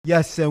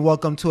Yes, and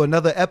welcome to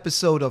another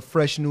episode of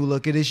Fresh New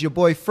Look. It is your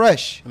boy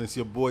Fresh. And it's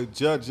your boy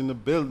Judge in the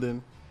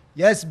building.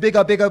 Yes, big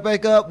up, big up,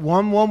 big up.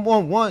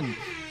 1111.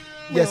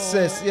 Yes,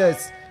 yes,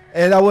 yes.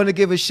 And I want to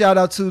give a shout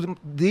out to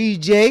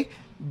DJ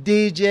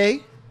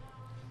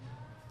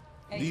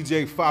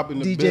Fob in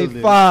the building.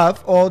 DJ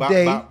 5 all Bop,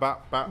 day. bop,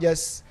 bop, bop.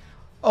 Yes.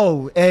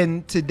 Oh,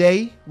 and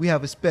today we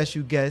have a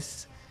special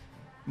guest,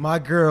 my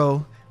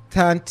girl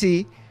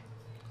Tanti.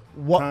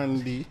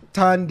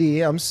 Tandy,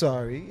 I'm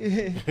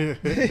sorry.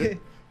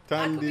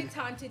 I could be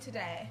Tanti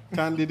today.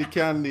 Tandy the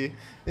candy.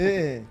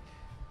 Yeah.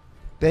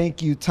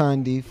 Thank you,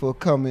 Tandy, for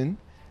coming.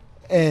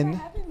 Thanks And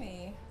for having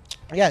me.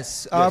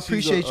 yes, Yeah, I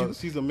appreciate you.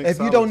 She's a If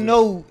you don't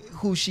know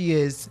who she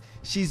is,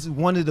 she's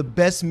one of the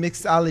best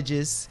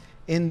mixologists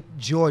in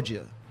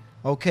Georgia.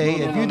 Okay,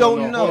 No, if no, you no,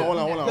 don't no. know, Hold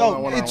on, no,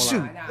 hold it's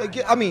on.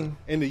 true. I mean,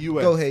 in the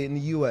U.S. go ahead in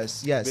the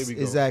U.S. Yes, There we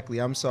go. exactly.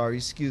 I'm sorry.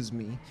 Excuse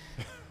me,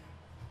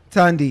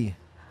 Tandy.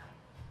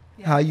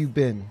 Yes. How you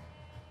been?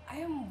 I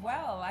am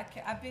well.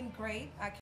 I've been great. I